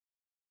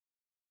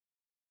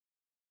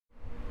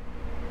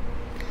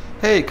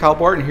Hey, Kyle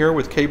Barton here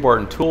with K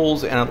Barton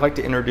Tools, and I'd like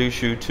to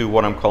introduce you to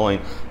what I'm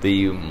calling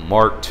the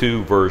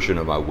Mk.II version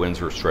of my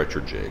Windsor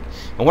stretcher jig.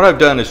 And what I've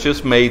done is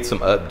just made some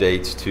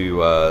updates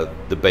to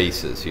the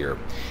bases here.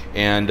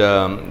 And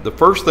the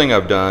first thing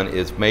I've done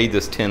is made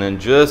this tenon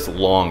just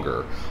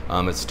longer.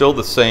 It's still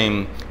the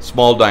same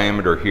small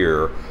diameter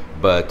here,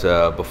 but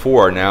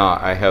now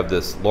I have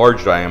this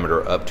large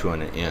diameter up to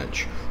an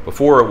inch.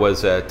 Before it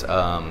was at,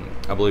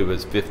 I believe it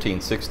was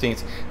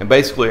 15/16, and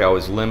basically I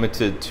was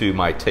limited to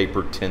my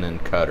tapered tenon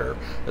cutter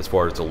as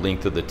far as the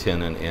length of the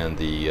tenon and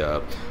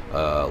the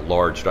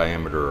large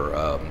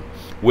diameter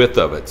width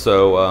of it.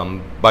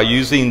 So by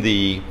using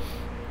the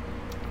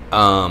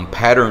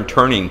pattern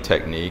turning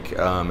technique,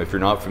 if you're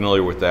not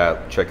familiar with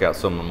that, check out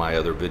some of my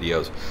other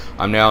videos.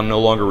 I'm now no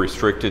longer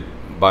restricted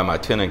by my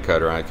tenon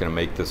cutter. I can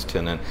make this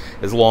tenon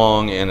as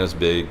long and as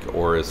big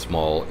or as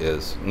small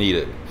as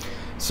needed.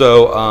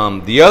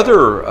 So the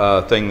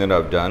other thing that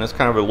I've done is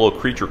kind of a little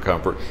creature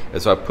comfort,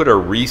 is I put a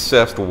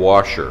recessed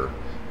washer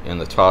in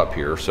the top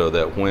here so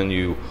that when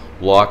you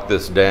lock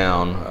this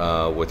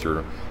down with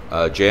your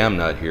jam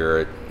nut here,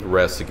 it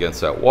rests against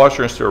that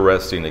washer instead of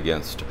resting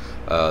against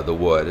the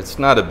wood. It's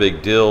not a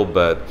big deal,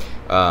 but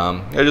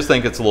I just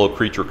think it's a little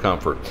creature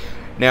comfort.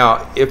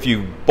 Now, if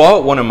you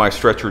bought one of my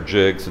stretcher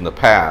jigs in the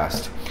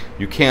past,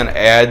 you can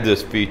add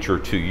this feature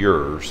to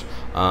yours.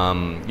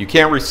 You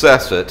can't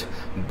recess it,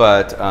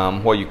 but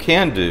what you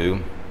can do,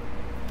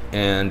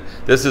 and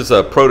this is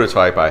a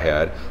prototype I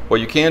had, what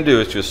you can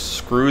do is just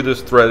screw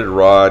this threaded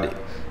rod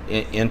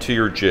into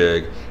your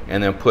jig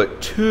and then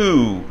put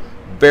two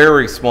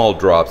very small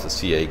drops of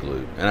CA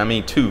glue, and I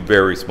mean two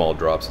very small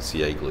drops of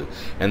CA glue,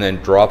 and then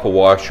drop a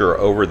washer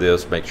over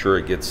this, make sure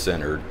it gets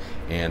centered,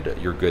 and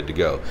you're good to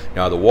go.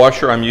 Now the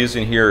washer I'm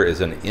using here is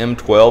an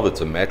M12.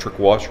 It's a metric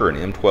washer, an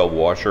M12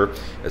 washer.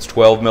 It's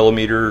 12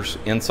 millimeters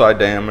inside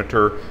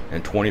diameter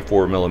and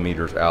 24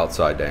 millimeters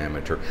outside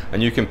diameter,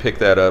 and you can pick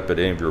that up at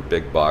any of your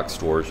big box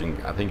stores.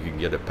 I think you can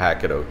get a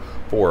packet of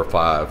 4 or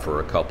 5 for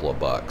a couple of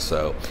bucks.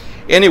 So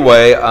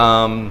anyway,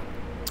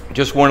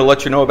 just want to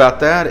let you know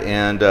about that,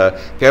 and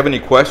if you have any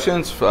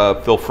questions,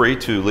 feel free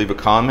to leave a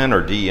comment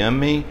or DM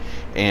me,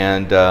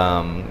 and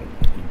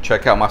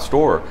check out my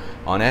store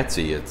on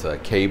Etsy. It's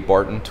K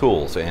Barton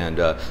Tools, and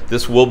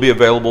this will be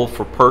available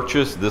for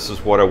purchase. This is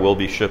what I will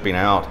be shipping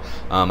out.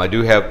 I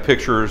do have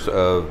pictures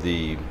of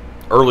the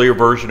earlier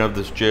version of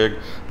this jig,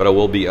 but I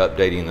will be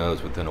updating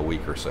those within a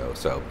week or so.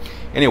 So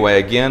anyway,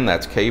 again,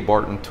 that's K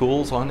Barton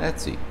Tools on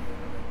Etsy.